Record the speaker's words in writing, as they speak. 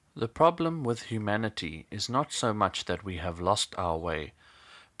The problem with humanity is not so much that we have lost our way,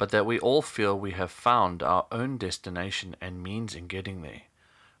 but that we all feel we have found our own destination and means in getting there.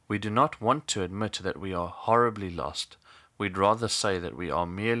 We do not want to admit that we are horribly lost. We'd rather say that we are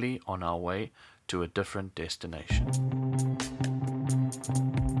merely on our way to a different destination.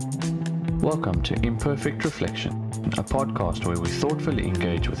 Welcome to Imperfect Reflection, a podcast where we thoughtfully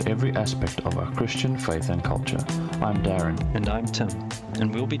engage with every aspect of our Christian faith and culture. I'm Darren. And I'm Tim,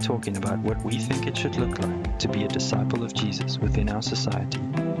 and we'll be talking about what we think it should look like to be a disciple of Jesus within our society.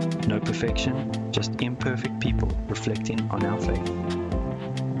 No perfection, just imperfect people reflecting on our faith.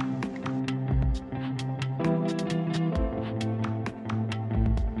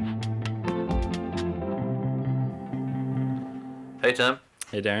 Hey Tim.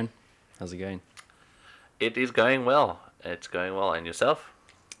 Hey Darren, how's it going? It is going well. It's going well. And yourself?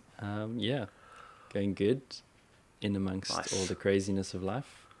 Yeah, going good in amongst Nice. all the craziness of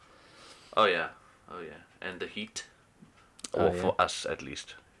life. Oh yeah. And the heat. Oh, Or yeah. for us at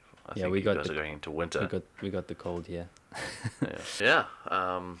least. I Yeah, think we you got guys the- are going into winter. We got the cold here. Yeah.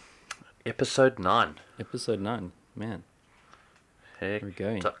 Episode 9. Episode 9, man, Heck we're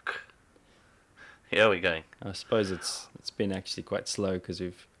going. tuck. Yeah, we're going. I suppose it's been actually quite slow because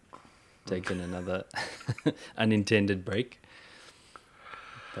we've taken another unintended break.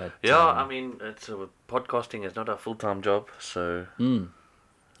 But Yeah, I mean, podcasting is not a full-time job, so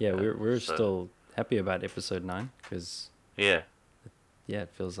yeah, we're so- still happy about episode 9 because yeah. yeah, it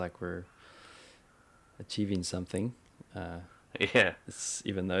feels like we're achieving something. Yeah. It's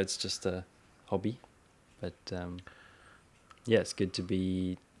even though it's just a hobby, but yeah, it's good to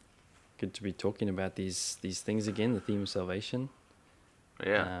be talking about these things again. The theme of salvation.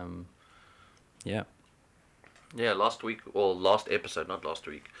 Yeah. Yeah. Yeah, last episode, not last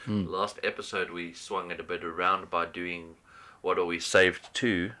week. Last episode we swung it a bit around by doing what are we saved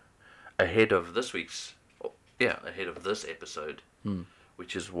to ahead of this episode,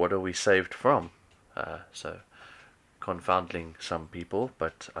 which is what are we saved from. So confounding some people,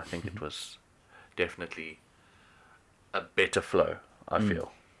 but I think it was definitely a better flow, I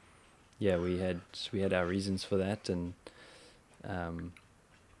feel. Yeah, we had our reasons for that, and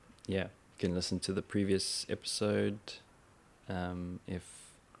yeah, you can listen to the previous episode if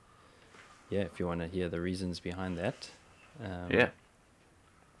you want to hear the reasons behind that. Yeah.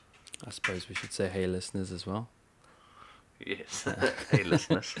 I suppose we should say hey listeners as well, Yes. Hey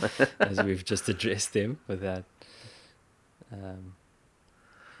listeners. as we've just addressed them with that.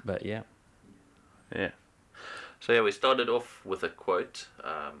 But yeah, Yeah. So yeah, we started off with a quote.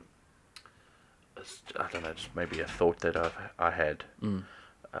 I don't know, just maybe a thought that I had,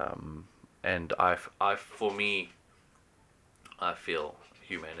 and for me, I feel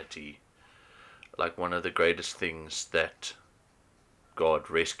humanity, like one of the greatest things that God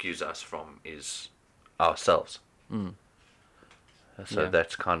rescues us from is ourselves. So Yeah.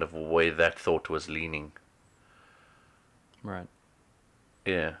 that's kind of where that thought was leaning. right.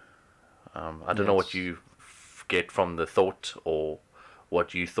 Yeah. I don't know what Yes. you get from the thought or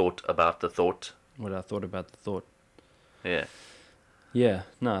what you thought about the thought. What I thought about the thought. Yeah. Yeah,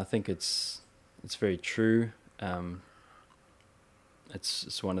 no, I think it's very true.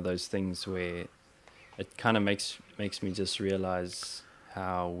 It's one of those things where it kind of makes me just realize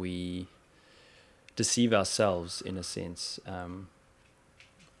how we deceive ourselves in a sense.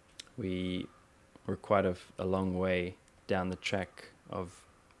 We're quite a long way down the track of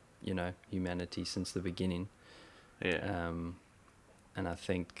humanity since the beginning. Yeah. And I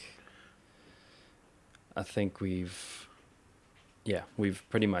think we've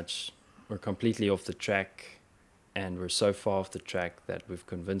pretty much, we're completely off the track, and we're so far off the track that we've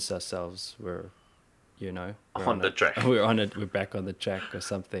convinced ourselves we're On the track. we're back on the track or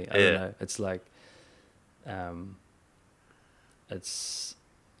something. I don't Yeah. know. It's like, it's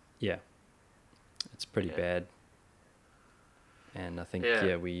pretty Yeah. bad. And I think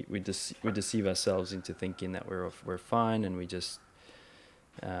Yeah. we deceive ourselves into thinking that we're fine, and we just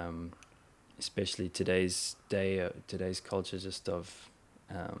especially today's culture, just of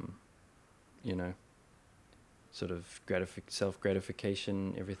sort of self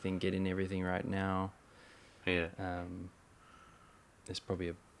gratification, getting everything right now. Yeah. There's probably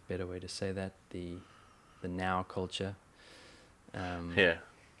a better way to say that, the now culture. Yeah.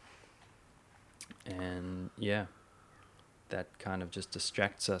 And yeah, that kind of just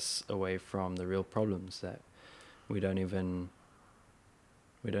distracts us away from the real problems, that we don't even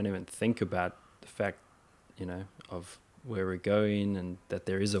think about the fact, of where we're going, and that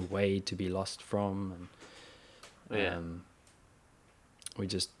there is a way to be lost from, and Yeah. we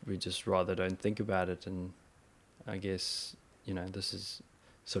just rather don't think about it. And I guess this is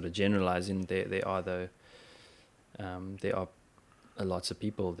sort of generalizing, there are lots of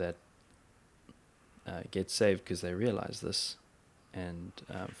people that get saved because they realize this and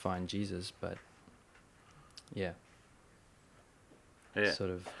find Jesus, but yeah, sort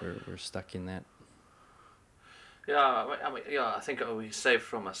of we're stuck in that. Yeah, I think we saved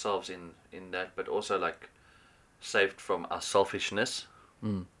from ourselves in that, but also like saved from our selfishness.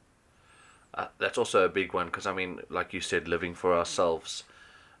 That's also a big one, because I mean, like you said, living for ourselves,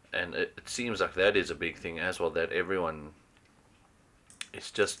 and it seems like that is a big thing as well, that everyone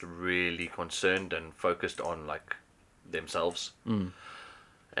is just really concerned and focused on like themselves.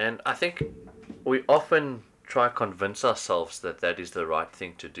 And I think we often try to convince ourselves that that is the right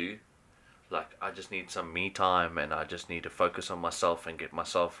thing to do. Like, I just need some me time and I just need to focus on myself and get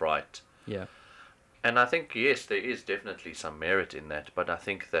myself right. Yeah. And I think, yes, there is definitely some merit in that, but I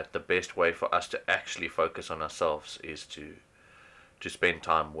think that the best way for us to actually focus on ourselves is to spend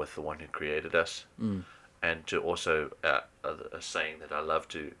time with the one who created us. And to also, a saying that I love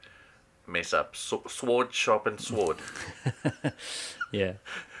to mess up, sword sharpens sword. Yeah.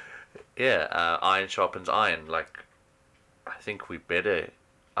 Yeah, iron sharpens iron. Like, I think we better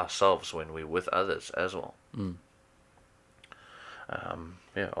ourselves when we're with others as well.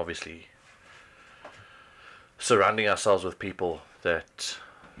 Yeah, obviously surrounding ourselves with people that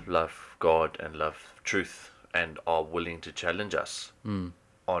love God and love truth and are willing to challenge us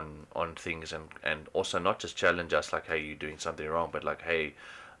on things, and also not just challenge us like, hey, you're doing something wrong, but like, hey,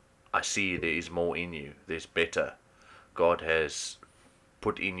 I see there is more in you, there's better. God has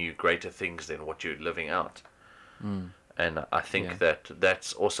put in you greater things than what you're living out. And I think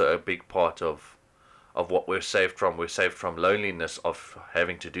that's also a big part of what we're saved from. We're saved from loneliness of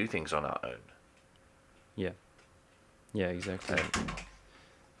having to do things on our own. Yeah, exactly.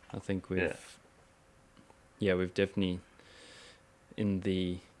 I think we've definitely, in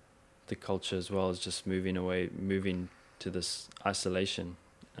the culture as well, is just moving to this isolation.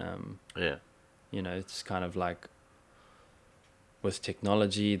 You know, it's kind of like with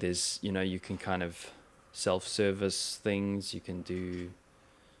technology, there's, you know, you can kind of self-service things. You can do,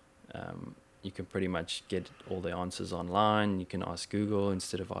 you can pretty much get all the answers online. You can ask Google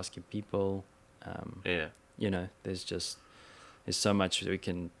instead of asking people. You know, there's so much that we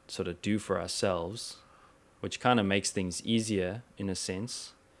can sort of do for ourselves, which kind of makes things easier in a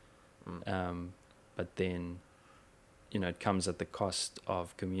sense. But then, you know, it comes at the cost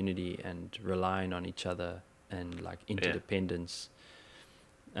of community and relying on each other and like interdependence.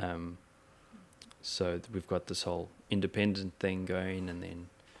 So we've got this whole independent thing going, and then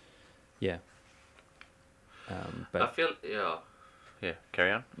but I feel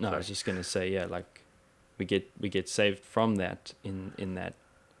carry on. No, Sorry. I was just gonna say, like we get saved from that in that,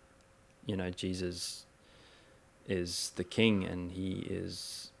 you know, Jesus is the king and he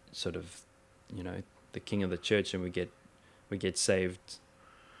is sort of, you know, the king of the church, and we get saved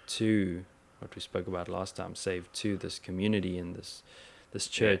to what we spoke about last time, saved to this community and this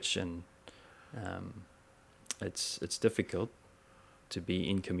church. And it's difficult to be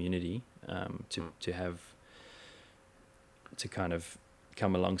in community, to have to kind of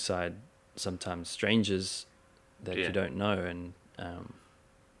come alongside sometimes strangers that you don't know, and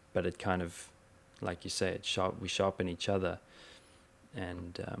but it kind of, like you say, we sharpen each other,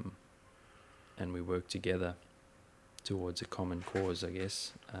 and we work together towards a common cause, I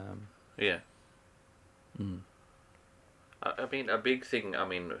guess. I mean, a big thing, I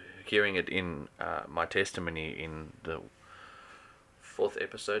mean, hearing it in my testimony in the 4th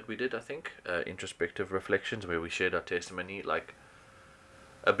episode we did, I think, introspective reflections, where we shared our testimony, like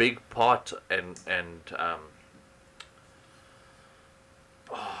a big part and I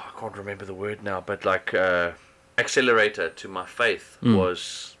can't remember the word now, but like accelerator to my faith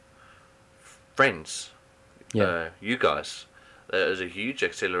was friends. You guys. That was a huge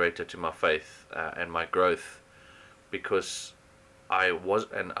accelerator to my faith and my growth, because I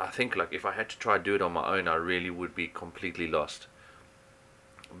think like if I had to try to do it on my own, I really would be completely lost,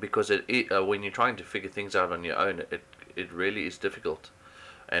 because when you're trying to figure things out on your own, it really is difficult,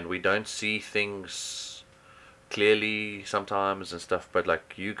 and we don't see things clearly sometimes and stuff. But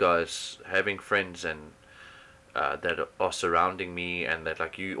like you guys having friends and that are surrounding me, and that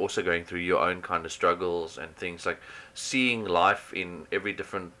like you also going through your own kind of struggles and things, like seeing life in every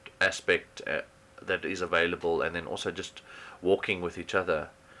different aspect that is available, and then also just walking with each other,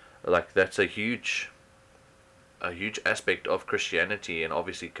 like that's a huge aspect of Christianity, and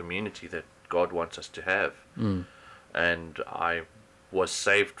obviously community that God wants us to have. And I was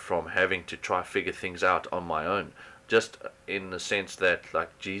saved from having to try figure things out on my own, just in the sense that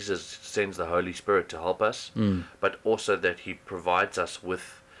like Jesus sends the Holy Spirit to help us, but also that he provides us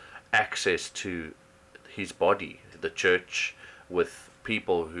with access to his body, the church, with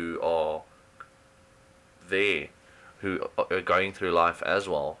people who are there, who are going through life as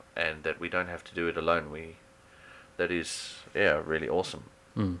well, and that we don't have to do it alone. That is, yeah, really awesome.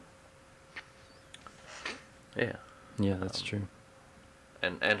 Yeah. Yeah, that's true.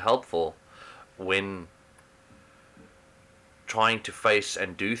 And helpful when trying to face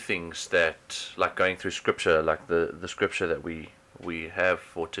and do things that, like going through scripture, like the scripture that we have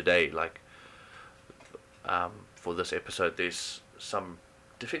for today, like for this episode, there's some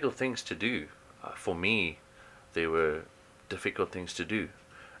difficult things to do. For me, there were difficult things to do,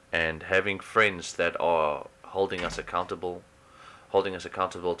 and having friends that are holding us accountable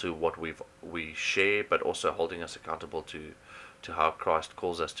to what we share, but also holding us accountable to how Christ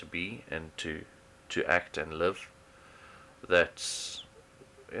calls us to be and to act and live. That's,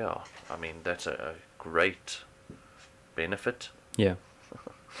 yeah, I mean, that's a great benefit. Yeah.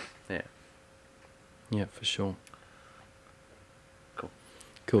 Yeah. Yeah, for sure.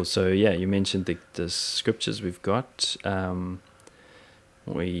 Cool. So yeah, you mentioned the scriptures we've got.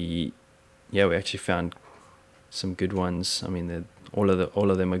 We actually found some good ones. I mean, all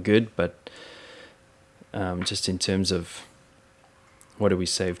of them are good, but just in terms of what are we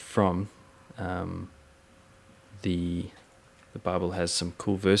saved from, the Bible has some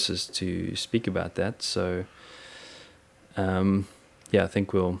cool verses to speak about that. So I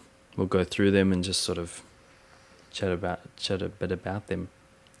think we'll go through them and just sort of chat a bit about them.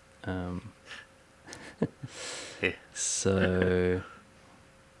 Yeah. So,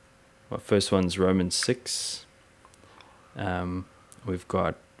 first one's Romans 6. We've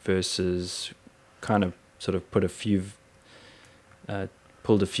got verses, kind of sort of pulled a few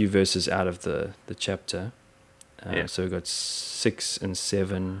verses out of the chapter. So we've got 6 and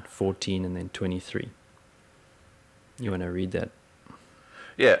 7, 14, and then 23. You want to read that?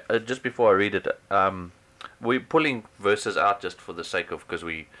 Yeah, just before I read it, we're pulling verses out just for the sake of, because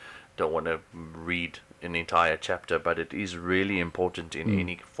we don't want to read an entire chapter, but it is really important in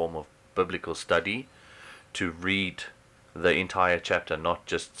any form of biblical study to read the entire chapter, not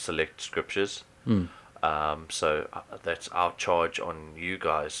just select scriptures. So that's our charge on you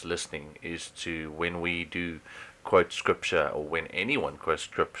guys listening, is to, when we do quote scripture, or when anyone quotes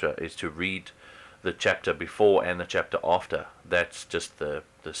scripture, is to read the chapter before and the chapter after. That's just the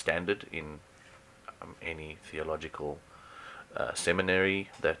standard in any theological seminary.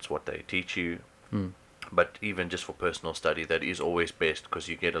 That's what they teach you. But even just for personal study, that is always best, because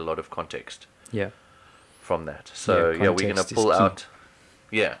you get a lot of context from that. So we're going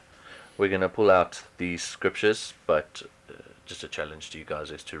to pull out these scriptures, but just a challenge to you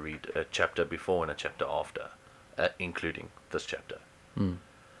guys is to read a chapter before and a chapter after, including this chapter.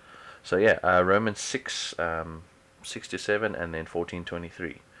 So Romans 6, 6 to 7, and then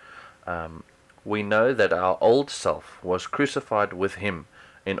 14:23. We know that our old self was crucified with him,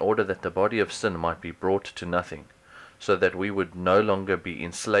 in order that the body of sin might be brought to nothing, so that we would no longer be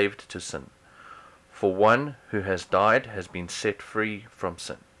enslaved to sin. For one who has died has been set free from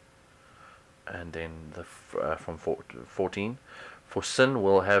sin. And then from 14, for sin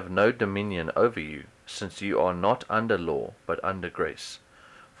will have no dominion over you, since you are not under law, but under grace.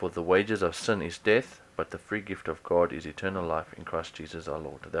 For the wages of sin is death, but the free gift of God is eternal life in Christ Jesus our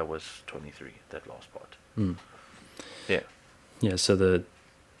Lord. That was 23, that last part. Yeah, so the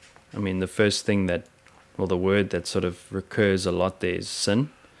first thing the word that sort of recurs a lot there is sin.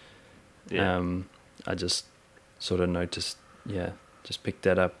 I just sort of noticed, just picked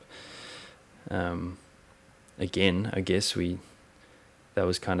that up. Again, I guess that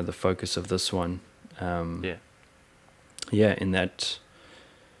was kind of the focus of this one. In that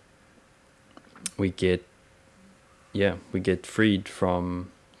we get freed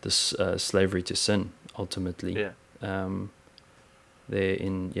from this slavery to sin, ultimately. There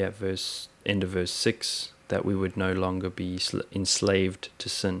in end of verse 6, that we would no longer be enslaved to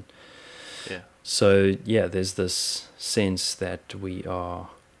sin. So there's this sense that we are,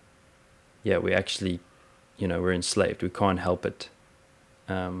 we actually, we're enslaved. We can't help it.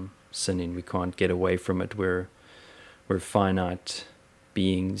 Sinning, we can't get away from it. We're finite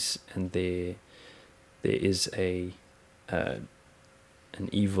beings, and there is an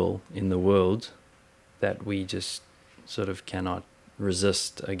evil in the world that we just sort of cannot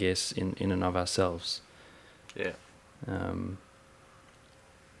resist, I guess, in and of ourselves. And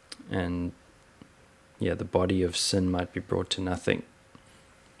the body of sin might be brought to nothing.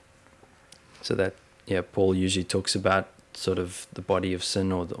 So that Paul usually talks about sort of the body of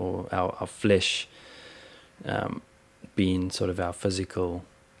sin, or our flesh, being sort of our physical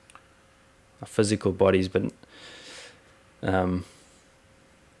bodies, but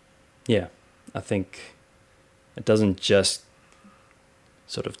yeah, I think it doesn't just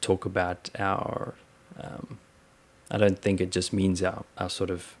sort of talk about our, I don't think it just means our sort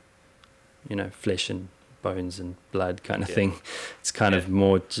of, flesh and bones and blood kind of thing. It's kind of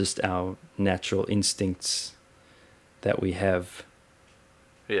more just our natural instincts that we have.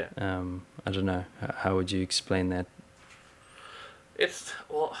 Yeah. I don't know. How would you explain that? It's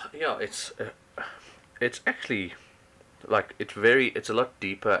actually like it's a lot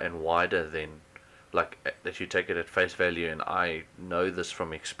deeper and wider than like that you take it at face value. And I know this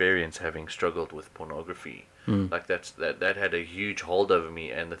from experience, having struggled with pornography. Like that had a huge hold over me.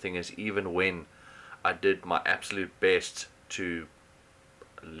 And the thing is, even when I did my absolute best to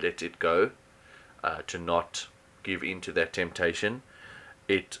let it go, to not give in to that temptation,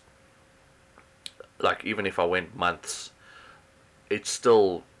 it, like, even if I went months, it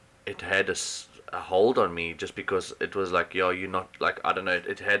had a hold on me, just because it was like, yo, you're not, like, I don't know,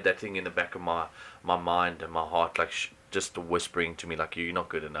 it had that thing in the back of my mind and my heart, like, just whispering to me, like, you're not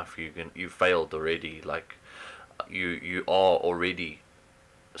good enough, you failed already, like, you are already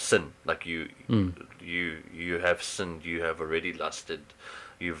sin, like, you have sinned, you have already lusted,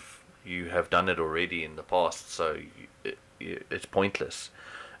 you have done it already in the past, so it's pointless.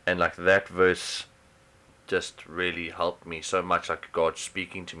 And like that verse just really helped me so much, like God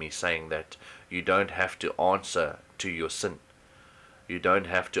speaking to me, saying that you don't have to answer to your sin. You don't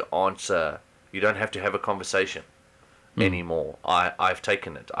have to have a conversation anymore. I've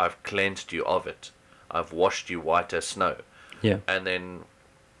taken it. I've cleansed you of it. I've washed you white as snow. Yeah. And then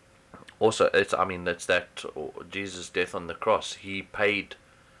also, it's that Jesus' death on the cross. He paid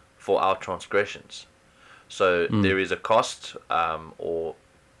for our transgressions. So there is a cost, or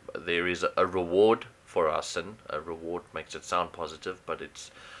there is a reward for our sin. A reward makes it sound positive, but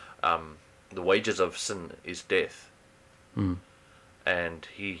it's the wages of sin is death, and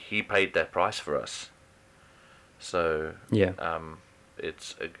he paid that price for us. So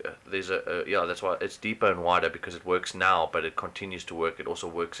it's that's why it's deeper and wider, because it works now, but it continues to work. It also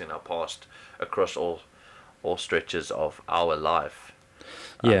works in our past, across all stretches of our life.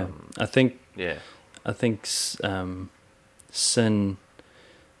 I think sin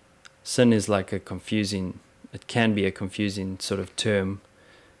is like it can be a confusing sort of term,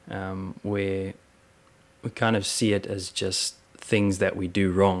 where we kind of see it as just things that we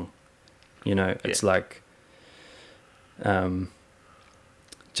do wrong. It's like,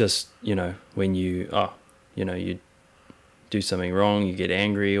 just, when you do something wrong, you get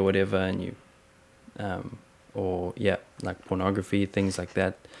angry or whatever, and you, like pornography, things like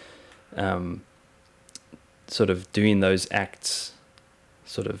that. Sort of doing those acts,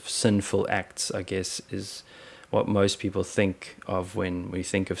 sort of sinful acts, I guess, is what most people think of when we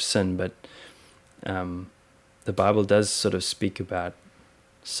think of sin. But the Bible does sort of speak about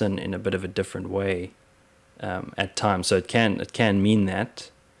sin in a bit of a different way at times. So it can mean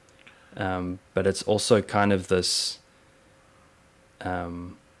that, but it's also kind of this.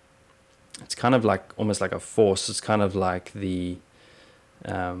 It's kind of like almost like a force. It's kind of like the.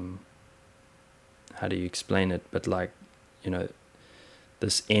 How do you explain it? But like,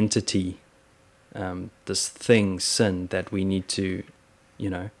 this entity, this thing, sin, that we need to,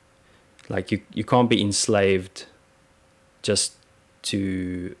 like you can't be enslaved just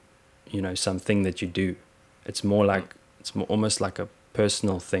to, something that you do. It's more like, almost like a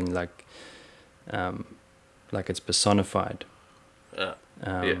personal thing, like it's personified.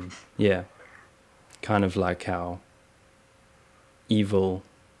 Kind of like how evil,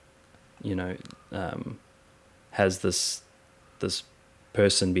 has this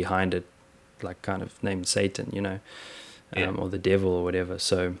person behind it, like kind of named Satan, or the devil or whatever.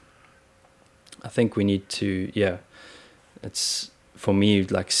 So I think we need to, it's, for me,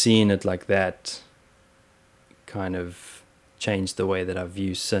 like seeing it like that kind of changed the way that I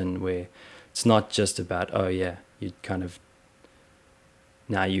view sin, where it's not just about, you kind of,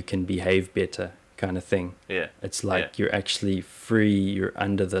 now you can behave better kind of thing. It's like you're actually free, you're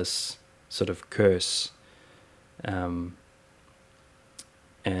under this sort of curse, and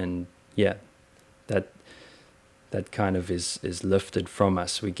that kind of is lifted from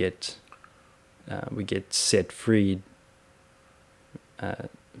us. We get set free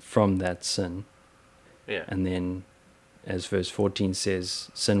from that sin, and then, as verse 14 says,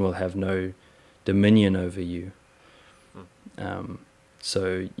 sin will have no dominion over you.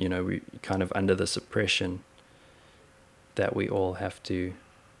 So we kind of under this oppression that we all have to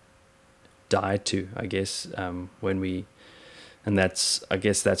die to, I guess, and that's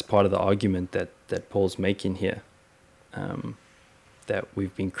part of the argument that Paul's making here, that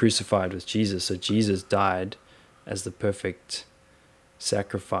we've been crucified with Jesus. So Jesus died as the perfect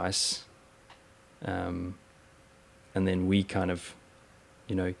sacrifice, and then we kind of,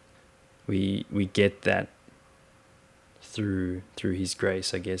 we get that through His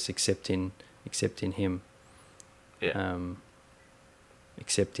grace, I guess, accepting Him,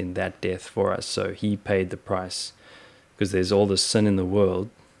 accepting that death for us. So He paid the price, because there's all this sin in the world,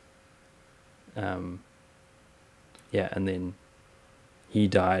 and then He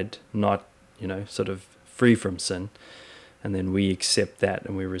died, not sort of free from sin, and then we accept that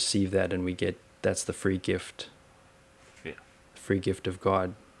and we receive that, and we get, that's the free gift, free gift of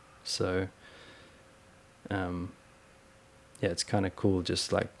God. So it's kind of cool,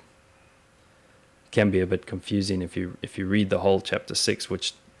 just like, can be a bit confusing if you read the whole chapter 6,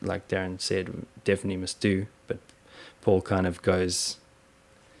 which, like Darren said, definitely must do. But Paul kind of goes,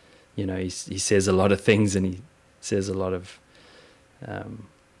 he says a lot of things, and he says a lot of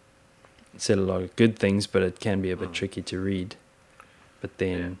good things, but it can be a bit tricky to read. But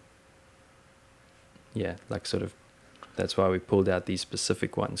then like sort of, that's why we pulled out these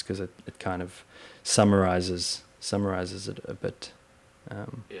specific ones, because it kind of summarizes it a bit.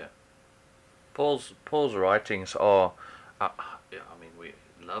 Paul's writings are, I mean, we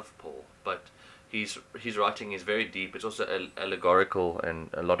love Paul, but his writing is very deep. It's also allegorical and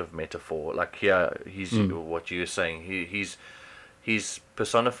a lot of metaphor. Like here, what you're saying. He's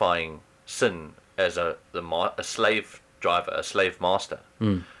personifying sin as a slave driver, a slave master,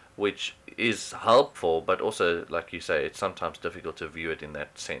 which is helpful, but also, like you say, it's sometimes difficult to view it in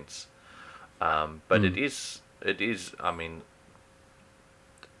that sense. But it is. I mean,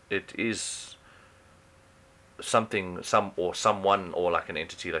 it is someone, or like an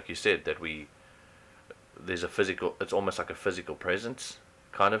entity, like you said, that there's a physical. It's almost like a physical presence,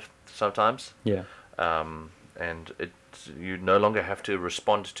 kind of sometimes. Yeah. And you no longer have to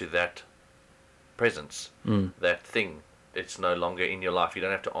respond to that presence, that thing. It's no longer in your life. You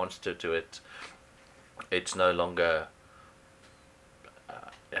don't have to answer to it. It's no longer.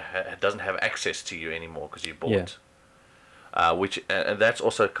 It doesn't have access to you anymore because you bought. And that's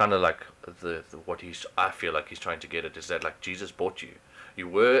also kind of like what I feel like he's trying to get at, is that like Jesus bought you. You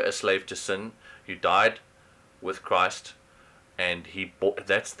were a slave to sin. You died with Christ, and he bought.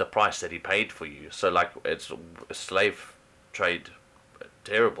 That's the price that he paid for you. So like, it's a slave trade, a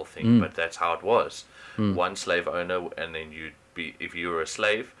terrible thing, but that's how it was. One slave owner, and then if you were a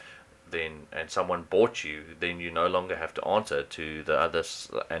slave, and someone bought you, then you no longer have to answer to the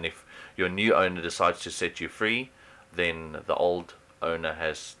others. And if your new owner decides to set you free, then the old owner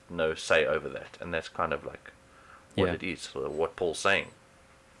has no say over that. And that's kind of like what it is, what Paul's saying.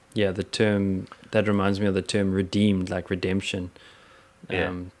 Yeah, the term, that reminds me of the term redeemed, like redemption.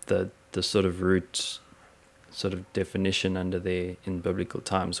 The sort of root sort of definition under there in biblical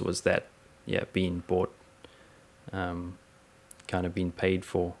times was that, being bought, kind of being paid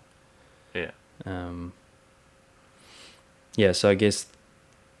for. So I guess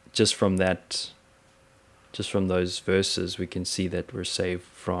just from those verses, we can see that we're saved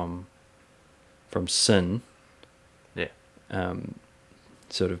from sin.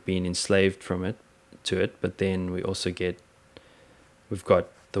 Sort of being enslaved to it, but then we also we've got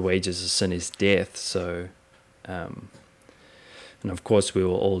the wages of sin is death. So, and of course we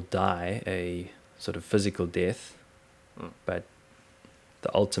will all die a sort of physical death, but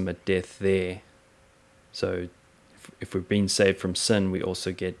the ultimate death there. So if we've been saved from sin, we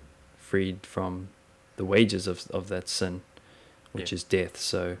also get freed from the wages of that sin, which is death.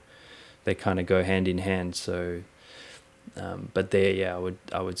 So they kind of go hand in hand. So, but there,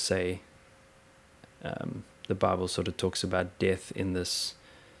 I would say the Bible sort of talks about death in this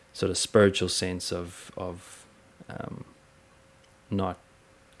sort of spiritual sense of not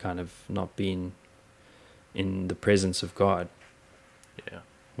being in the presence of God.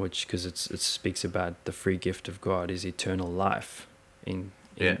 Which, because it speaks about the free gift of God is eternal life in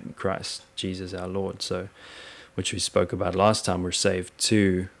Christ Jesus our Lord. So, which we spoke about last time, we're saved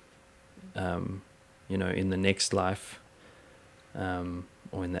to, in the next life,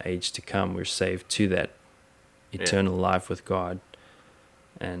 or in the age to come, we're saved to that eternal life with God.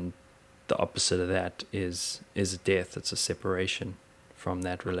 And the opposite of that is a death. It's a separation from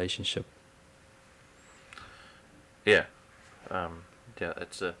that relationship.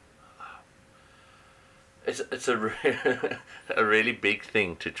 It's a a really big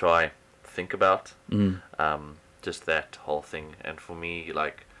thing to try think about. Just that whole thing, and for me,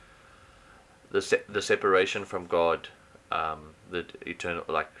 like the separation from God, the eternal,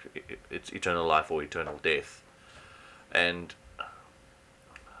 like it's eternal life or eternal death, and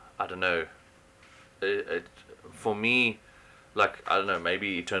I don't know. For me, like I don't know,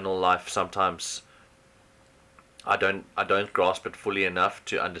 maybe eternal life sometimes I don't grasp it fully enough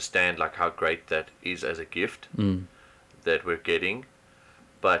to understand like how great that is as a gift that we're getting.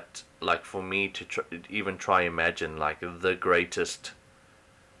 But like for me to even try imagine like the greatest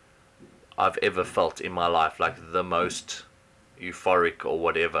I've ever felt in my life, like the most euphoric or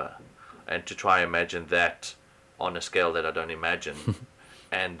whatever, and to try imagine that on a scale that I don't imagine,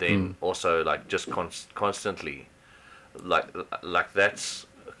 and then also like just constantly, like that's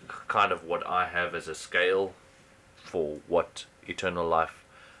kind of what I have as a scale for what eternal life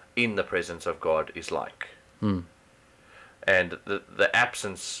in the presence of God is like. And the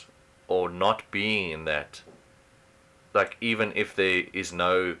absence or not being in that, like even if there is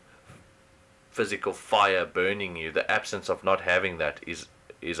no physical fire burning you, the absence of not having that is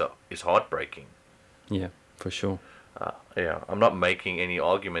heartbreaking. Yeah, for sure. Yeah, I'm not making any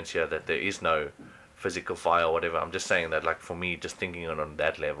arguments here that there is no physical fire or whatever. I'm just saying that, like, for me, just thinking on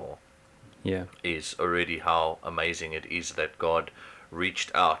that level, yeah, is already how amazing it is that God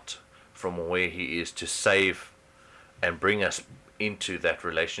reached out from where He is to save and bring us into that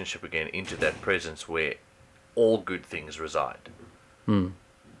relationship again, into that presence where all good things reside.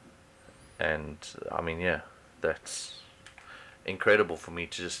 And I mean, yeah, that's incredible for me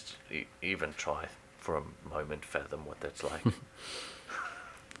to just even try for a moment fathom what that's like.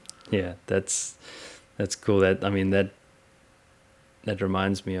 Yeah, that's cool. That, I mean, that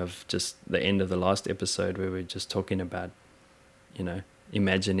reminds me of just the end of the last episode where we're just talking about, you know,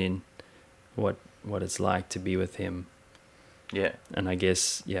 imagining what it's like to be with Him. Yeah. And I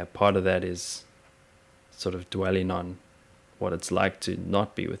guess, yeah, part of that is sort of dwelling on what it's like to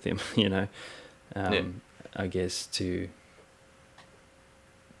not be with Him, you know. I guess to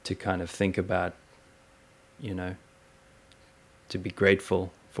kind of think about, you know, to be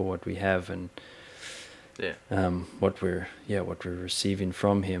grateful for what we have and what we're receiving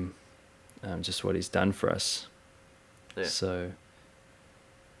from Him, just what He's done for us. So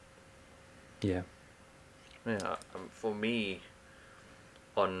for me,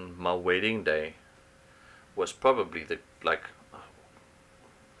 on my wedding day was probably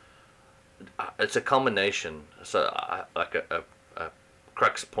it's a culmination, so like a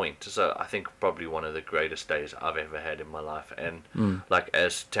crux point. So I think probably one of the greatest days I've ever had in my life. And like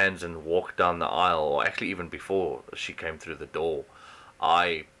as Tanzan walked down the aisle, or actually even before she came through the door,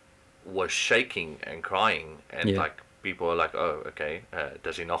 I was shaking and crying, and like people were like, "Oh, okay,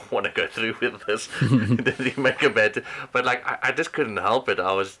 does he not want to go through with this? Did he make a bad?" But like I just couldn't help it.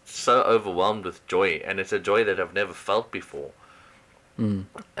 I was so overwhelmed with joy, and it's a joy that I've never felt before.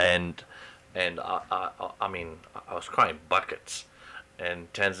 And I mean, I was crying buckets.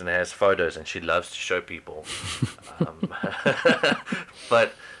 And Tanzan has photos, and she loves to show people.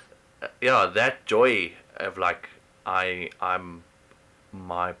 But yeah, that joy of like I'm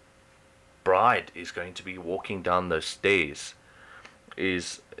my bride is going to be walking down those stairs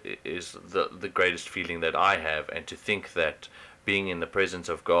is the greatest feeling that I have. And to think that being in the presence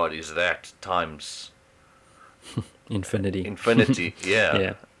of God is that times infinity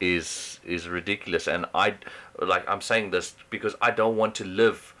is ridiculous. And I'm saying this because I don't want to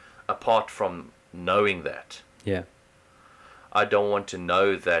live apart from knowing that. I don't want to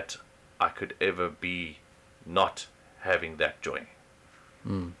know that I could ever be not having that joy.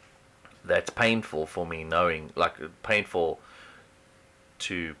 That's painful for me, knowing, like, painful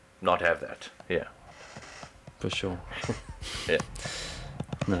to not have that. For sure.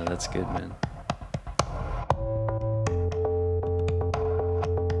 No, that's good, man.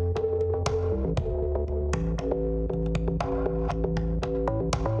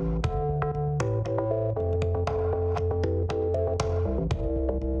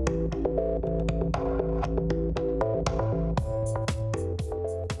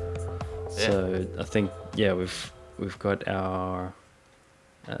 So I think we've got our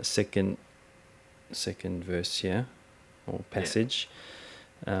second verse here, or passage,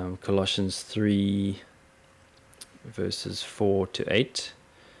 Colossians 3 verses 4 to 8.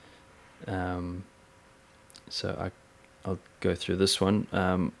 So I'll go through this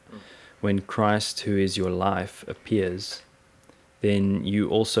one. When Christ, who is your life, appears, then you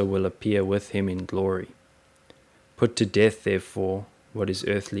also will appear with Him in glory. Put to death, therefore, what is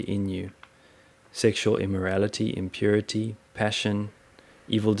earthly in you: sexual immorality, impurity, passion,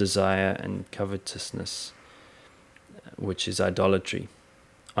 evil desire, and covetousness, which is idolatry.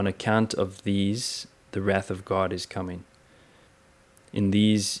 On account of these, the wrath of God is coming. In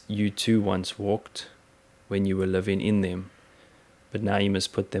these you too once walked when you were living in them, but now you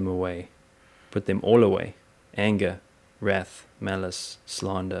must put them away. Put them all away: anger, wrath, malice,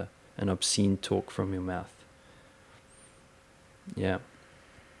 slander, and obscene talk from your mouth. Yeah.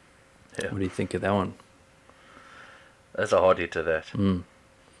 What do you think of that one? That's a hard hitter, that. Mm.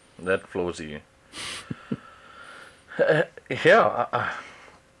 That floors you. Yeah.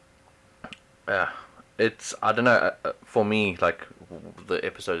 It's, I don't know, for me, like, the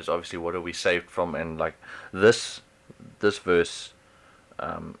episode is obviously what are we saved from, and like this verse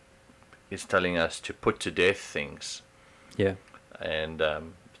is telling us to put to death things. Yeah. And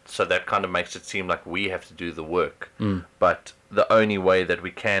so that kind of makes it seem like we have to do the work. Mm. But the only way that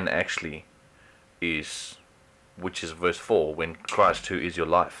we can actually is, which is verse 4, when Christ, who is your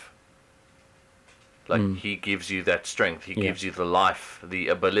life, like, he gives you that strength. He gives you the life, the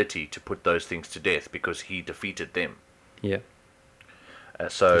ability to put those things to death because he defeated them. Yeah.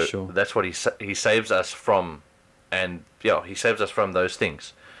 So sure. that's what he saves us from, and he saves us from those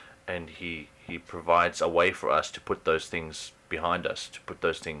things, and he provides a way for us to put those things behind us, to put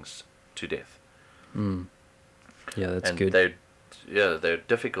those things to death. Mm. Yeah, that's and good. They're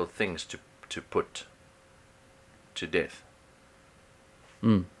difficult things to put to death.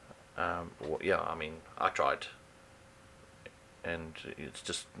 Mm. I mean, I tried, and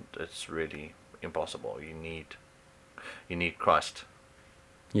it's really impossible. You need Christ.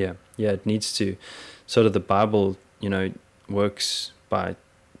 Yeah, it needs to, sort of, the Bible, works by,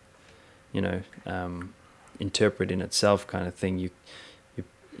 interpret in itself, kind of thing. You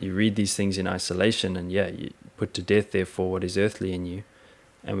read these things in isolation, and you put to death therefore what is earthly in you,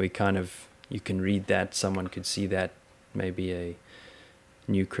 and you can read that, someone could see that, maybe a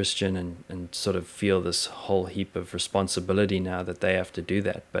new Christian, and sort of feel this whole heap of responsibility now that they have to do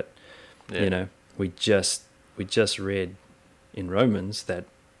that. But we just read in Romans that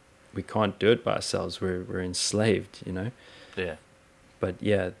we can't do it by ourselves. We're enslaved, Yeah. But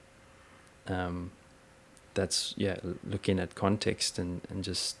that's looking at context, and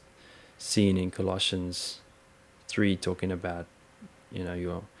just seeing in Colossians 3 talking about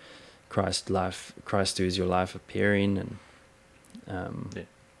your Christ who is your life appearing, and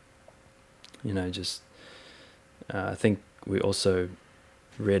I think we also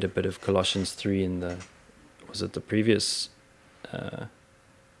read a bit of Colossians 3 in the previous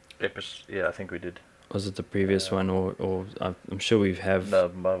Yeah, I think we did. Was it the previous one, or I'm sure we have. No,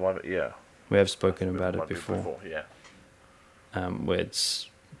 we have spoken about it before. Yeah. Where it's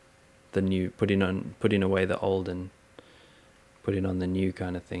the new, putting away the old and putting on the new,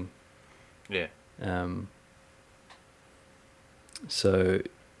 kind of thing. Yeah. So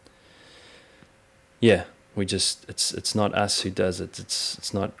we just, it's not us who does it.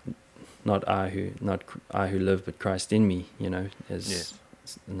 It's not I who live, but Christ in me. As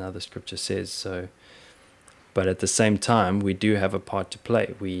another scripture says. So, but at the same time, we do have a part to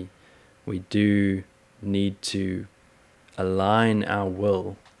play. We do need to align our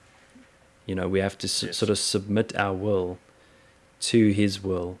will. We have to sort of submit our will to His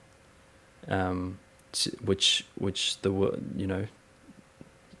will, which the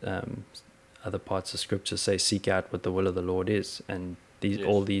other parts of Scripture say, seek out what the will of the Lord is, and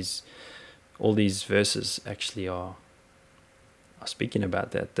all these verses actually are speaking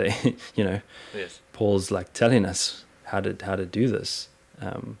about that. They, Paul's like telling us how to do this,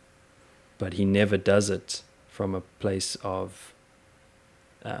 but he never does it from a place of,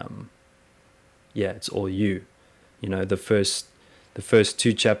 it's all you. The first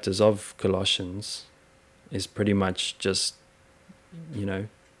 2 chapters of Colossians is pretty much just,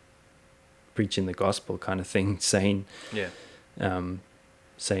 preaching the gospel kind of thing, saying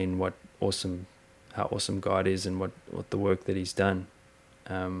how awesome God is, and what the work that He's done.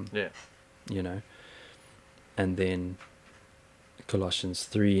 And then Colossians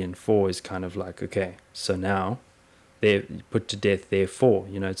 3 and 4 is kind of like, okay, so now they're put to death, therefore,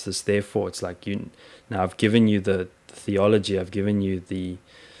 it's this therefore. It's like, now I've given you the theology, I've given you the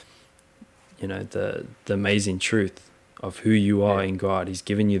amazing truth of who you are in God. He's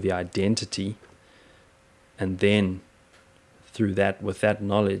given you the identity, and then through that, with that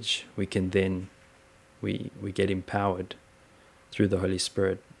knowledge, we can then we get empowered through the Holy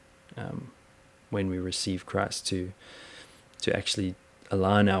Spirit when we receive Christ to actually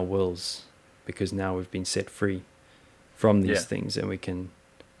align our wills, because now we've been set free from these things, and we can.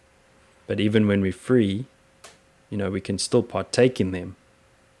 But even when we're free, we can still partake in them.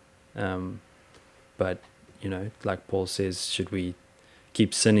 But like Paul says, should we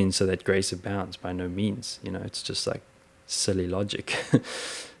keep sinning so that grace abounds? By no means. It's just like silly logic.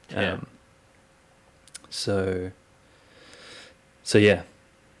 So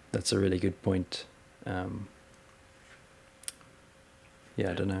that's a really good point. I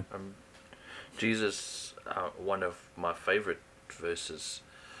don't know. Jesus, one of my favorite verses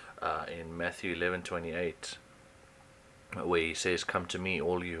in Matthew 11:28, where He says, "Come to me,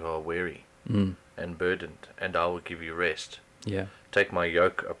 all you who are weary and burdened, and I will give you rest. Yeah. Take my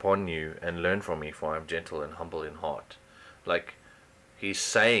yoke upon you and learn from me, for I am gentle and humble in heart. Like, he's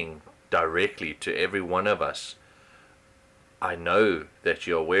saying directly to every one of us, I know that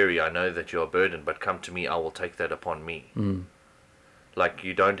you're weary, I know that you're burdened, but come to me, I will take that upon me. Like,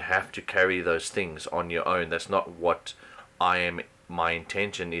 you don't have to carry those things on your own. That's not what my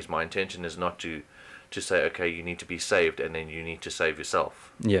intention is. My intention is not to say, okay, you need to be saved, and then you need to save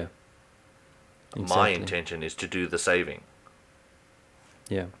yourself. Yeah. Exactly. My intention is to do the saving.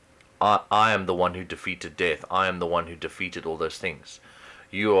 Yeah. I am the one who defeated death. I am the one who defeated all those things.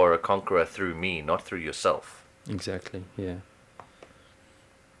 You are a conqueror through me, not through yourself. Exactly. Yeah.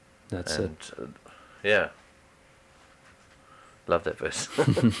 That's and, it. Yeah. Love that verse.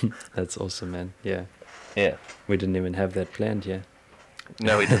 That's awesome, man. Yeah. Yeah. We didn't even have that planned, yeah.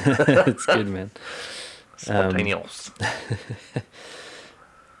 No, we didn't. It's good, man. Spontaneous.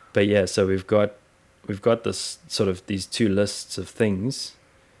 But yeah, so we've got this sort of these two lists of things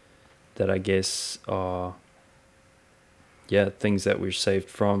that I guess are, yeah, things that we're saved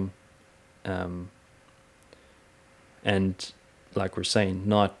from, and like we're saying,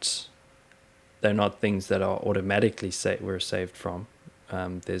 they're not things that are automatically we're saved from.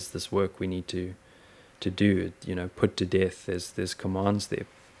 There's this work we need to do, put to death. There's commands there,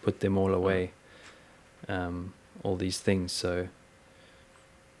 put them all away, all these things. So,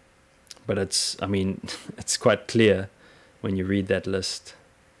 but it's quite clear when you read that list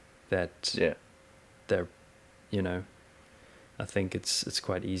that they're, I think it's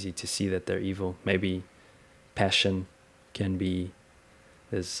quite easy to see that they're evil. Maybe passion can be,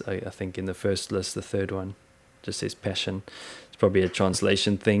 I think in the first list, the third one just says passion. It's probably a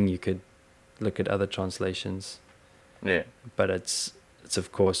translation thing. You could look at other translations. Yeah. But it's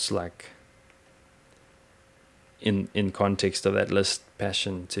of course like in context of that list,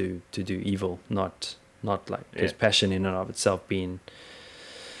 passion to do evil, not like, because passion in and of itself being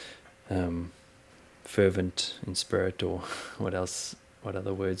fervent in spirit, or what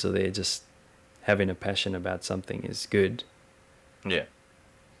other words are there, just having a passion about something is good. Yeah.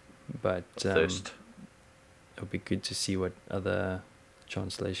 But thirst. It would be good to see what other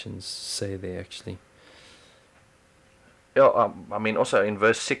translations say there actually. Yeah, also in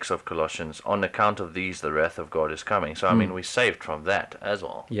verse 6 of Colossians, on account of these the wrath of God is coming. So we're saved from that as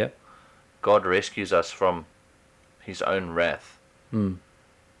well. Yeah. God rescues us from his own wrath.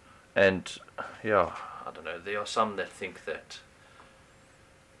 And yeah, I don't know, there are some that think that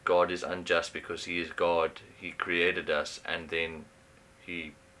God is unjust because he is God, he created us, and then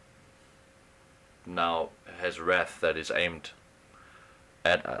he now has wrath that is aimed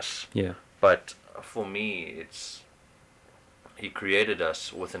at us. Yeah. But for me, he created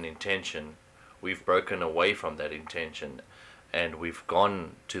us with an intention. We've broken away from that intention, and we've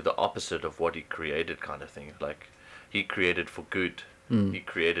gone to the opposite of what he created, kind of thing. Like, he created for good. He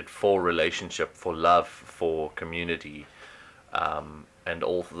created for relationship, for love, for community, and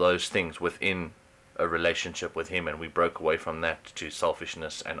all those things within a relationship with him, and we broke away from that to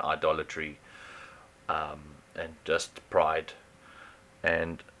selfishness and idolatry, and just pride.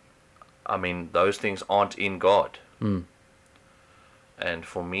 And those things aren't in God. And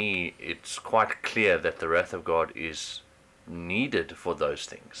for me, it's quite clear that the wrath of God is needed for those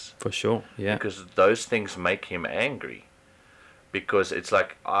things. For sure, yeah. Because those things make him angry. Because it's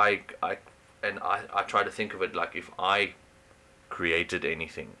like I try to think of it like, if I created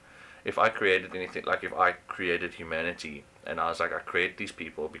anything, like if I created humanity, and I was like, I create these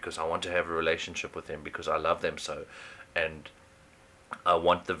people because I want to have a relationship with them, because I love them so, and I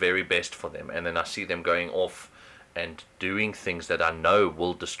want the very best for them, and then I see them going off and doing things that I know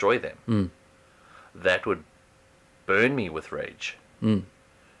will destroy them, that would burn me with rage.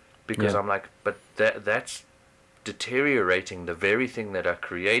 Because I'm like, but that's deteriorating the very thing that I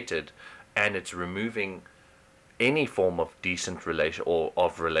created, and it's removing any form of decent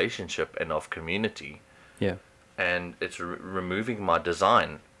relationship and of community. Yeah. And it's removing my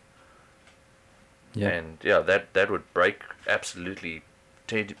design. Yeah. And that would absolutely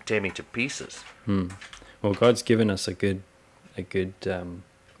tear me to pieces. Well, God's given us a good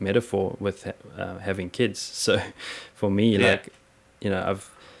metaphor with having kids. So for me,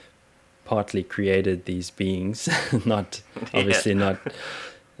 I've partly created these beings, not obviously not,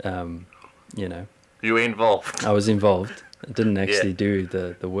 You were involved. I was involved. I didn't actually do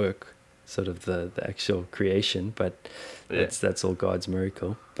the work, sort of the actual creation, but that's all God's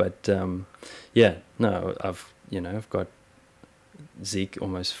miracle. But I've got Zeke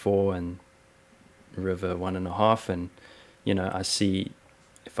almost 4 and River 1.5, and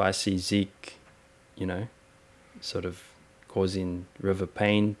if I see Zeke, sort of causing River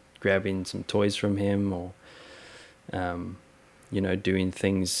pain, grabbing some toys from him, or you know, doing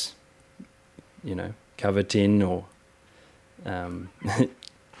things, you know, coveting, or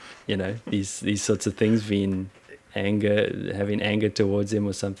you know, these sorts of things, being having anger towards him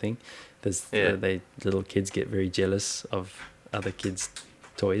or something. There's they little kids get very jealous of other kids'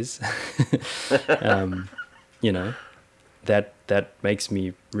 toys. You know, that makes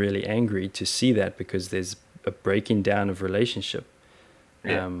me really angry to see that, because there's a breaking down of relationship.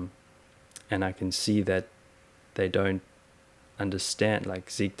 And I can see that they don't understand,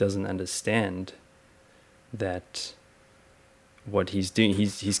 like Zeke doesn't understand that what he's doing.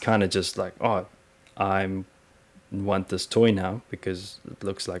 He's kind of just like, oh, I want this toy now because it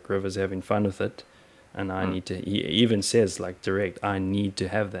looks like River's having fun with it, and I need to. He even says, like, direct, I need to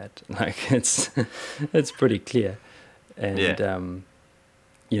have that. Like, it's pretty clear. And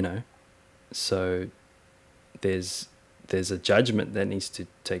you know, so there's a judgment that needs to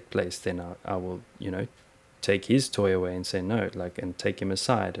take place. Then I will, you know, take his toy away and say no, like, and take him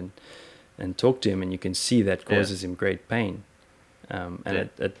aside and talk to him, and you can see that causes him great pain. And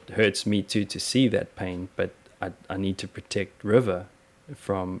it hurts me too to see that pain, but I need to protect River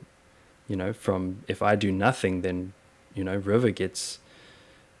from, you know, from, if I do nothing, then, you know, River gets,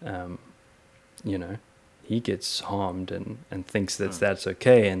 you know, he gets harmed and thinks that's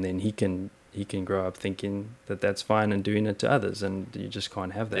okay, and then he can grow up thinking that that's fine and doing it to others, and you just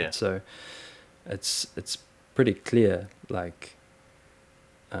can't have that. So it's pretty clear, like,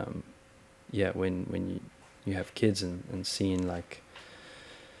 when you have kids and seeing, like,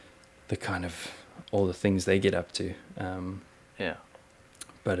 the kind of all the things they get up to,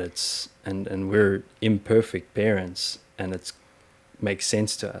 but it's and we're imperfect parents, and it's makes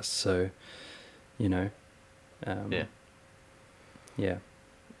sense to us, so, you know,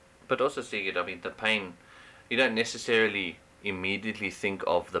 but also see it, I mean, the pain, you don't necessarily immediately think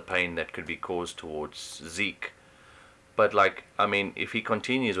of the pain that could be caused towards Zeke, but, like, I mean, if he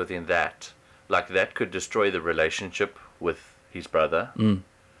continues within that, like, that could destroy the relationship with his brother.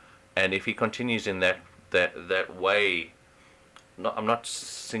 And if he continues in that way, I'm not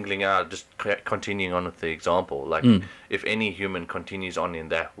singling out, just continuing on with the example, like, if any human continues on in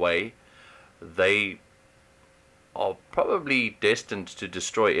that way, they are probably destined to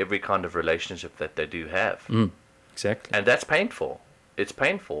destroy every kind of relationship that they do have. Exactly. And that's painful. It's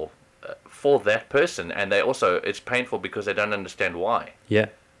painful for that person, and it's painful because they don't understand why.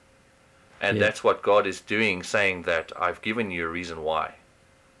 And that's what God is doing, saying that I've given you a reason why.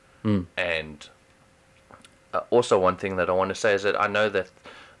 And also, one thing that I want to say is that I know that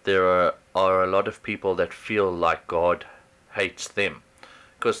there are a lot of people that feel like God hates them,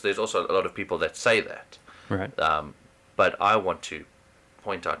 because there's also a lot of people that say that. Right. But I want to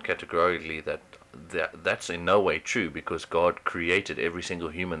point out categorically that that's in no way true, because God created every single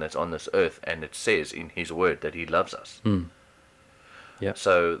human that's on this earth, and it says in His Word that He loves us.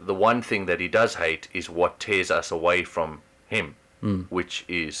 So the one thing that He does hate is what tears us away from Him, which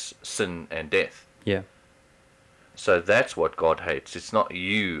is sin and death. So that's what God hates. It's not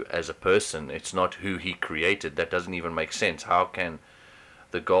you as a person. It's not who He created. That doesn't even make sense. How can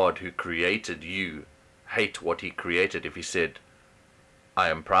the God who created you hate what He created if He said, I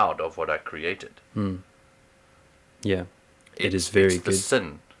am proud of what I created? It is very good. The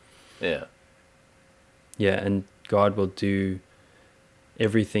sin. And God will do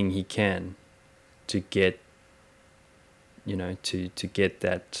everything He can to get, you know, to get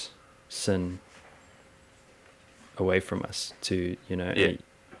that sin away from us, to, you know,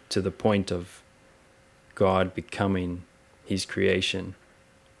 to the point of God becoming His creation,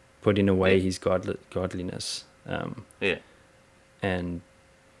 putting away His godliness, and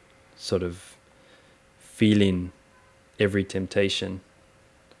sort of feeling every temptation,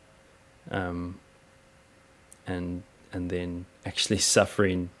 and then actually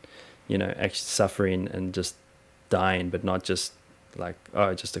suffering, you know, and just dying, but not just like,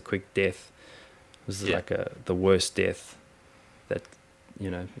 oh, just a quick death. This is like the worst death, that, you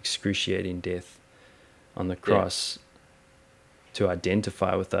know, excruciating death on the cross, to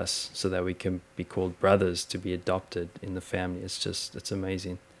identify with us so that we can be called brothers, to be adopted in the family. It's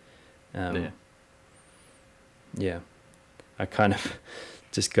amazing. I kind of,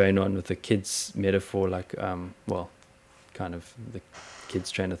 just going on with the kids metaphor, like, kind of the kids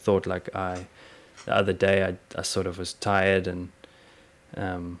train of thought, like, the other day I sort of was tired, and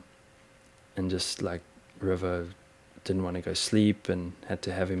just, like, River didn't want to go sleep and had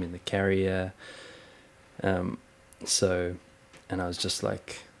to have him in the carrier, and I was just,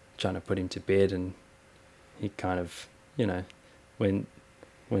 like, trying to put him to bed, and he kind of, you know, when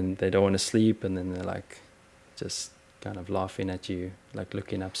they don't want to sleep, and then they're like, just kind of laughing at you, like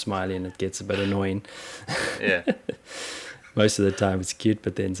looking up, smiling. It gets a bit annoying. Yeah. Most of the time it's cute,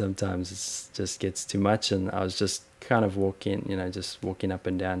 but then sometimes it just gets too much. And I was just kind of just walking up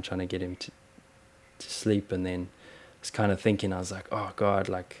and down, trying to get him to sleep. And then I was kind of thinking, I was like, oh God,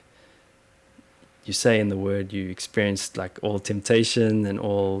 like you say in the word, you experienced like all temptation and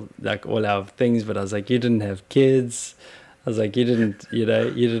all our things, but I was like, you didn't have kids. I was like, you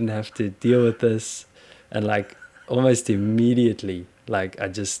didn't have to deal with this. And like almost immediately, like I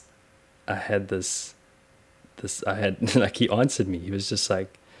had like he answered me. He was just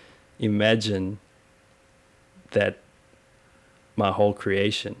like, imagine that my whole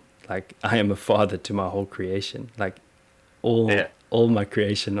creation, like I am a father to my whole creation, like all my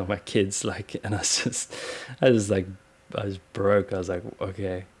creation of my kids, like, and I was broke. I was like,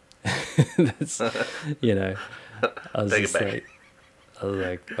 okay, that's, I was just like,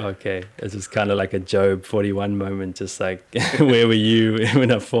 okay, it's just kind of like a Job 41 moment, just like, where were you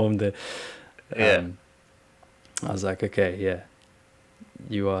when I formed the, I was like, okay, yeah,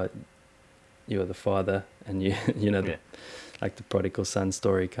 you are the father, and like the prodigal son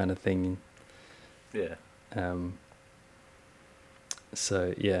story kind of thing. Yeah.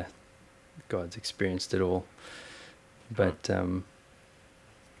 So yeah, God's experienced it all, but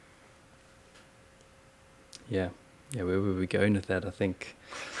yeah, where were we going with that? I think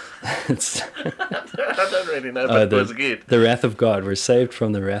it's I don't really know, but it was good. The wrath of God. We're saved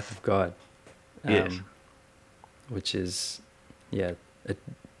from the wrath of God. Yes. Which is, there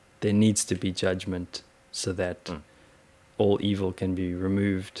needs to be judgment so that all evil can be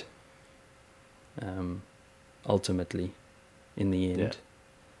removed. Ultimately, in the end,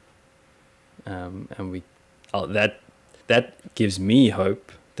 and that gives me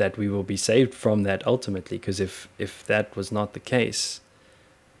hope that we will be saved from that ultimately. Because if that was not the case,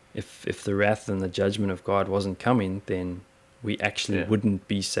 if the wrath and the judgment of God wasn't coming, then we actually wouldn't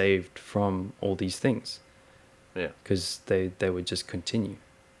be saved from all these things. Yeah. Because they would just continue.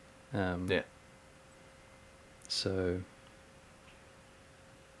 So.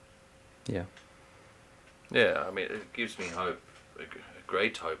 Yeah. Yeah, I mean, it gives me hope, a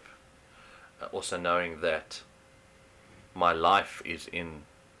great hope. Also knowing that my life is in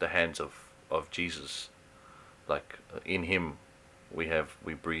the hands of Jesus. Like, in Him we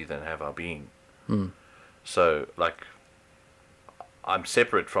breathe and have our being. So, like, I'm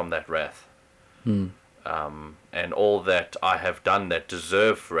separate from that wrath. And all that I have done that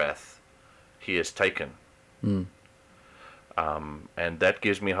deserve wrath, He has taken. And that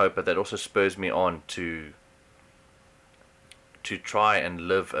gives me hope, but that also spurs me on to try and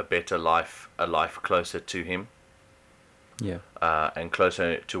live a better life, a life closer to Him. And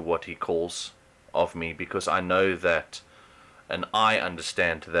closer to what He calls of me, because I know that, and I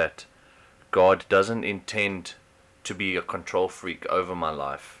understand that God doesn't intend to be a control freak over my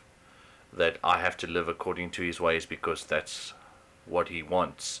life, that I have to live according to His ways because that's what He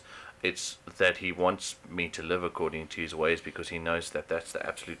wants. It's that He wants me to live according to His ways because He knows that that's the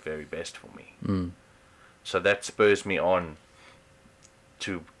absolute very best for me. So that spurs me on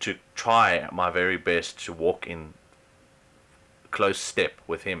to try my very best to walk in close step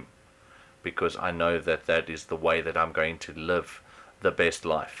with Him, because I know that that is the way that I'm going to live the best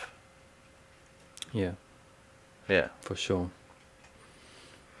life. Yeah. Yeah. For sure.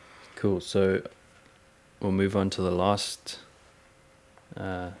 Cool. So we'll move on to the last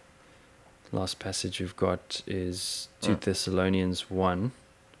passage we've got is 2 Thessalonians 1,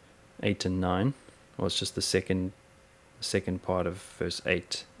 8 and 9. Or it's just the second part of verse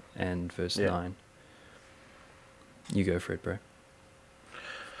 8 and verse 9. You go for it, bro.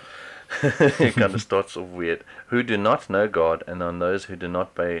 It kind of starts off weird. Who do not know God, and on those who do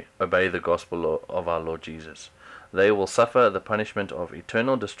not obey the gospel of our Lord Jesus. They will suffer the punishment of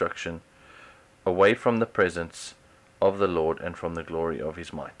eternal destruction away from the presence of the Lord and from the glory of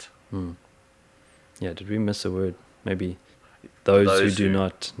His might. Yeah, did we miss a word? Maybe those who do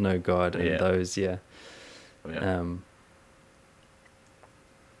not know God and those, Yeah,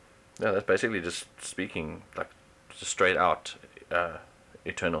 that's basically just speaking like just straight out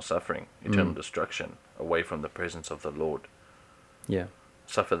eternal suffering, eternal destruction away from the presence of the Lord. Yeah.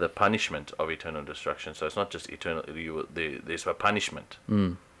 Suffer the punishment of eternal destruction. So it's not just eternal, there's a punishment.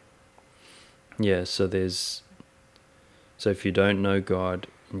 Yeah, so if you don't know God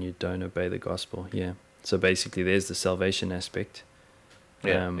and you don't obey the gospel, so basically there's the salvation aspect.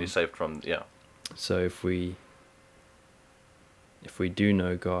 You're saved from, So if we do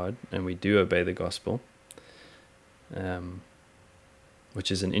know God and we do obey the gospel, which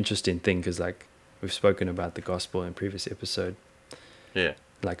is an interesting thing because like we've spoken about the gospel in previous episode,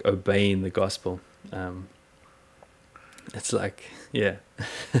 like obeying the gospel, It's like, yeah,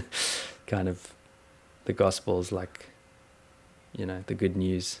 kind of the gospel is like, the good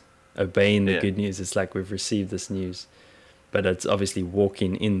news. Obeying the good news. It's like we've received this news, but it's obviously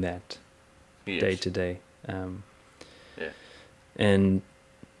walking in that day to day. And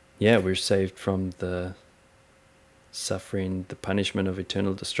yeah, we're saved from the suffering, the punishment of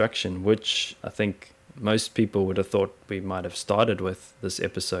eternal destruction, which I think most people would have thought we might have started with this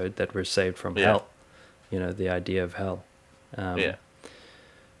episode, that we're saved from hell. The idea of hell.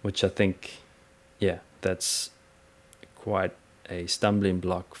 Which I think, that's quite a stumbling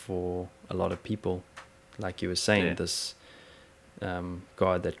block for a lot of people. Like you were saying, this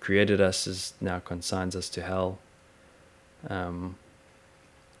God that created us now consigns us to hell. And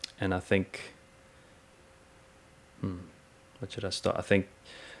I think, what should I start? I think,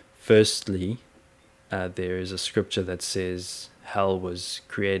 firstly, there is a scripture that says hell was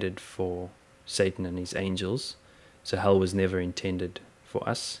created for Satan and his angels. So hell was never intended for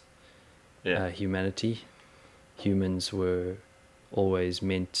us, humanity. Humans were always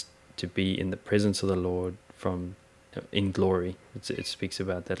meant to be in the presence of the Lord in glory. It speaks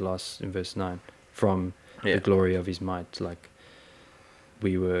about that in verse 9, from the glory of his might. Like,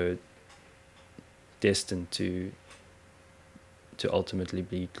 we were destined to ultimately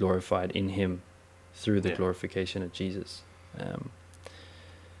be glorified in him through the glorification of Jesus.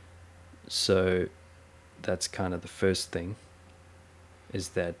 So that's kind of the first thing, is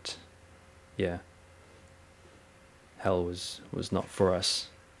that hell was not for us,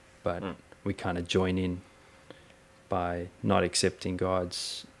 but we kind of join in by not accepting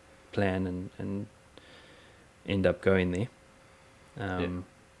God's plan and end up going there. And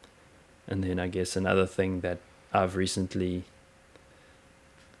then I guess another thing that I've recently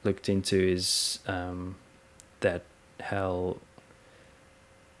looked into is that hell,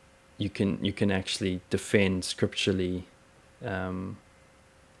 you can actually defend scripturally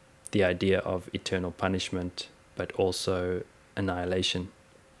the idea of eternal punishment, but also annihilation.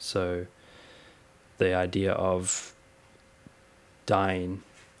 So the idea of dying,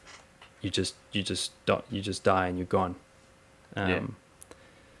 you just die and you're gone.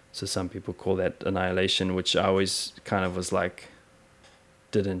 So some people call that annihilation, which I always kind of was like,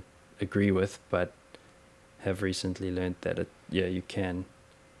 didn't agree with, but have recently learned that you can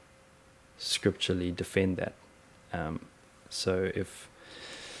scripturally defend that. So if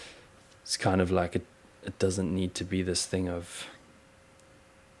it's kind of like it doesn't need to be this thing of,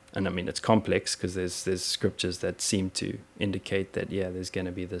 and I mean it's complex because there's scriptures that seem to indicate that there's going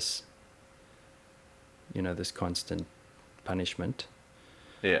to be this, this constant punishment.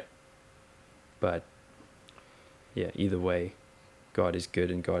 But either way, God is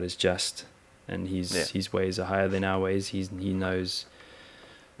good and God is just, and his ways are higher than our ways. He knows.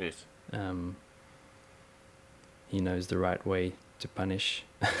 He knows the right way to punish.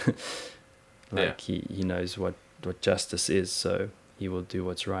 He knows what justice is, so he will do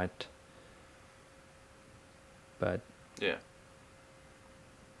what's right. But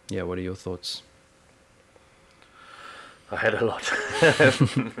what are your thoughts? I had a lot.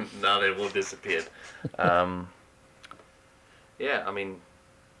 Now they've all disappeared. I mean,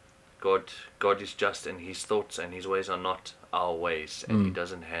 God is just, and his thoughts and his ways are not our ways, and he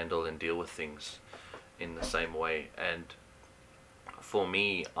doesn't handle and deal with things in the same way. And for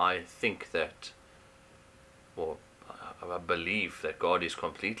me, I think that, I believe that God is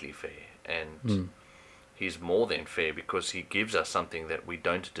completely fair, and he's more than fair, because he gives us something that we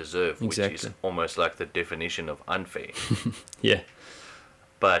don't deserve, which is almost like the definition of unfair.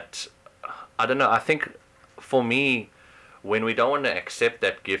 But I don't know, I think for me, when we don't want to accept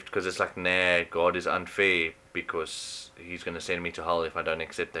that gift because it's like, nah, God is unfair because he's going to send me to hell if I don't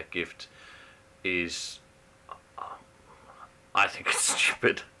accept that gift, I think it's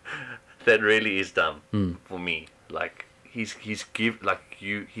stupid. That really is dumb for me. Like, he's given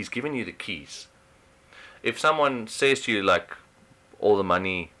you the keys. If someone says to you, like, all the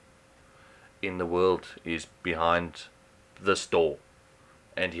money in the world is behind this door,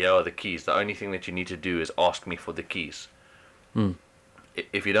 and here are the keys, the only thing that you need to do is ask me for the keys.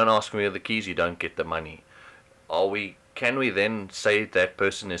 If you don't ask me for the keys, you don't get the money. Can we then say that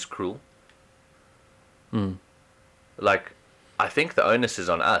person is cruel? Like, I think the onus is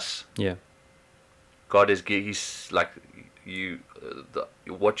on us. God he's like,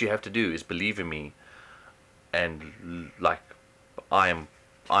 what you have to do is believe in me, and like, I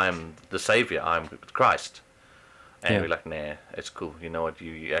am the Savior, I'm Christ. And we're like, nah, it's cool. You know what?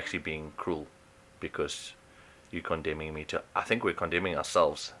 You're actually being cruel because you're condemning me to. I think we're condemning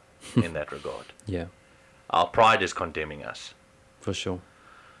ourselves in that regard. Our pride is condemning us. For sure.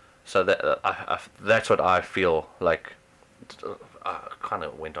 So that's what I feel like. I kind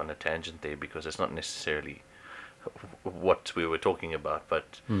of went on a tangent there because it's not necessarily what we were talking about,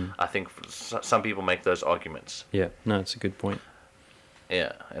 but I think some people make those arguments. Yeah, no, it's a good point.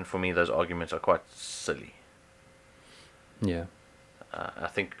 Yeah, and for me, those arguments are quite silly. Yeah. I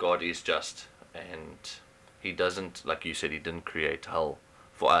think God is just, and he doesn't, like you said, he didn't create hell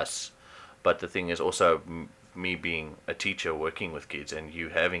for us. But the thing is also, me being a teacher working with kids and you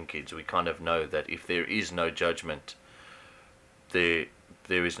having kids, we kind of know that if there is no judgment, there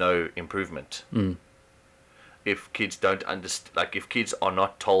is no improvement. If kids don't understand, like if kids are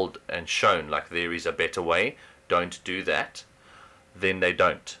not told and shown like there is a better way, don't do that, then they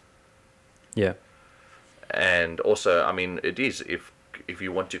don't. Yeah. And also, I mean, it is, if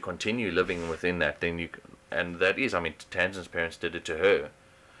you want to continue living within that, then you, and that is, I mean, Tanzan's parents did it to her,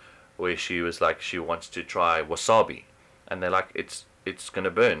 where she was like, she wants to try wasabi, and they're like, it's going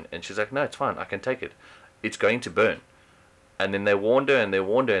to burn, and she's like, no, it's fine, I can take it, it's going to burn. And then they warned her, and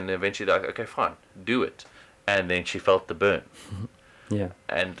eventually they're like, okay, fine, do it. And then she felt the burn. Yeah.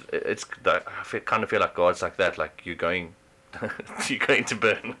 And it's, I kind of feel like God's like that, like you're going to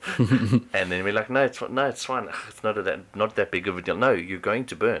burn. And then we're like, no, it's fine, it's not that big of a deal. No, you're going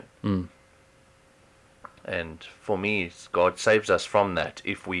to burn. And for me, God saves us from that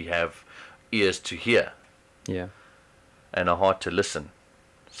if we have ears to hear. Yeah. And a heart to listen.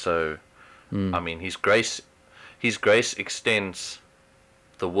 So I mean, his grace extends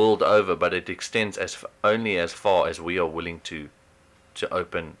the world over, but it extends only as far as we are willing to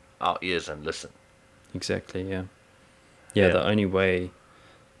open our ears and listen. Exactly. Yeah. The only way,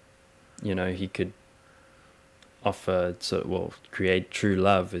 he could offer, create true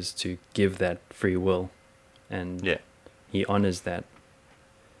love is to give that free will, and he honors that.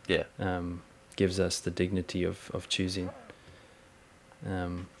 Yeah. Gives us the dignity of choosing.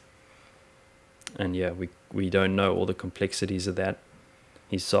 And we don't know all the complexities of that.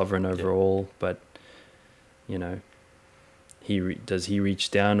 He's sovereign over all, but does he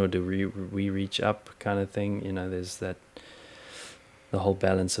reach down or do we reach up, kind of thing? There's that, the whole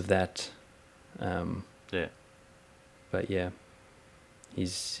balance of that. But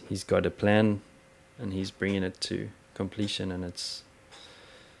he's got a plan, and he's bringing it to completion, and it's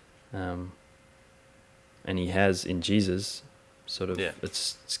and he has in Jesus sort of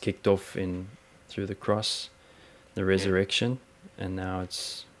it's kicked off through the cross, the resurrection, and now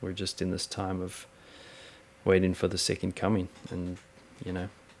we're just in this time of waiting for the second coming, and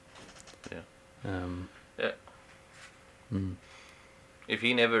if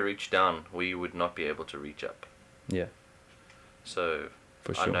he never reached down, we would not be able to reach up. So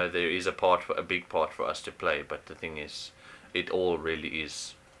for sure. I know there is a big part for us to play, but the thing is, it all really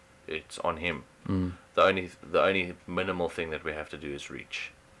is, it's on him. The only minimal thing that we have to do is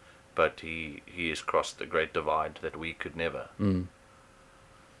reach, but he has crossed the great divide that we could never. And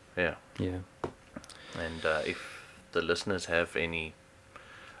if the listeners have any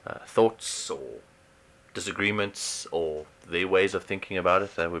thoughts or disagreements or their ways of thinking about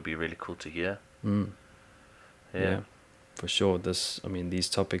it, that would be really cool to hear. Yeah, for sure. These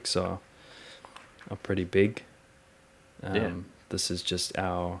topics are pretty big. This is just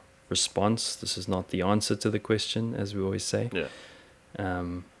our response. This is not the answer to the question, as we always say.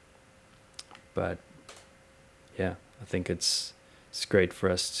 But I think it's great for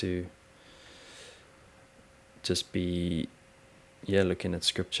us to just be looking at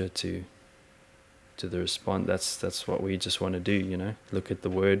scripture to the response. That's what we just want to do, look at the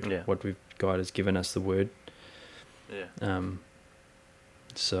word, what God has given us, the word.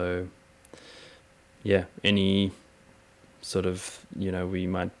 So any sort of,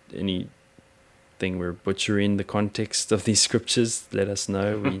 anything we're butchering the context of these scriptures, let us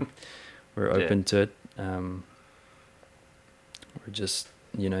know. We're open to it. We're just,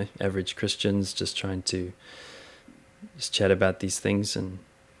 average Christians just trying to just chat about these things and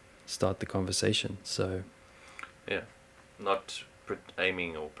start the conversation. So not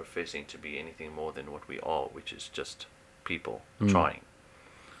aiming or professing to be anything more than what we are, which is just people trying.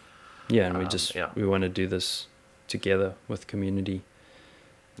 And we want to do this together with community,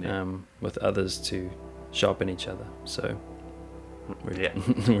 with others, to sharpen each other. So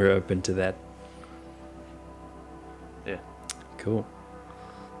we're open to that. Cool.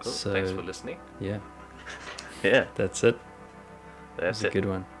 So thanks for listening. That's it. That's a good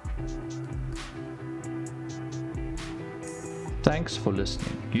one. Thanks for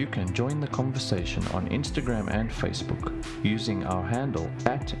listening. You can join the conversation on Instagram and Facebook using our handle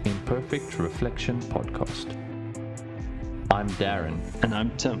 @ImperfectReflectionPodcast. I'm Darren. And I'm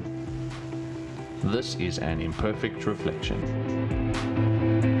Tim. This is an Imperfect Reflection.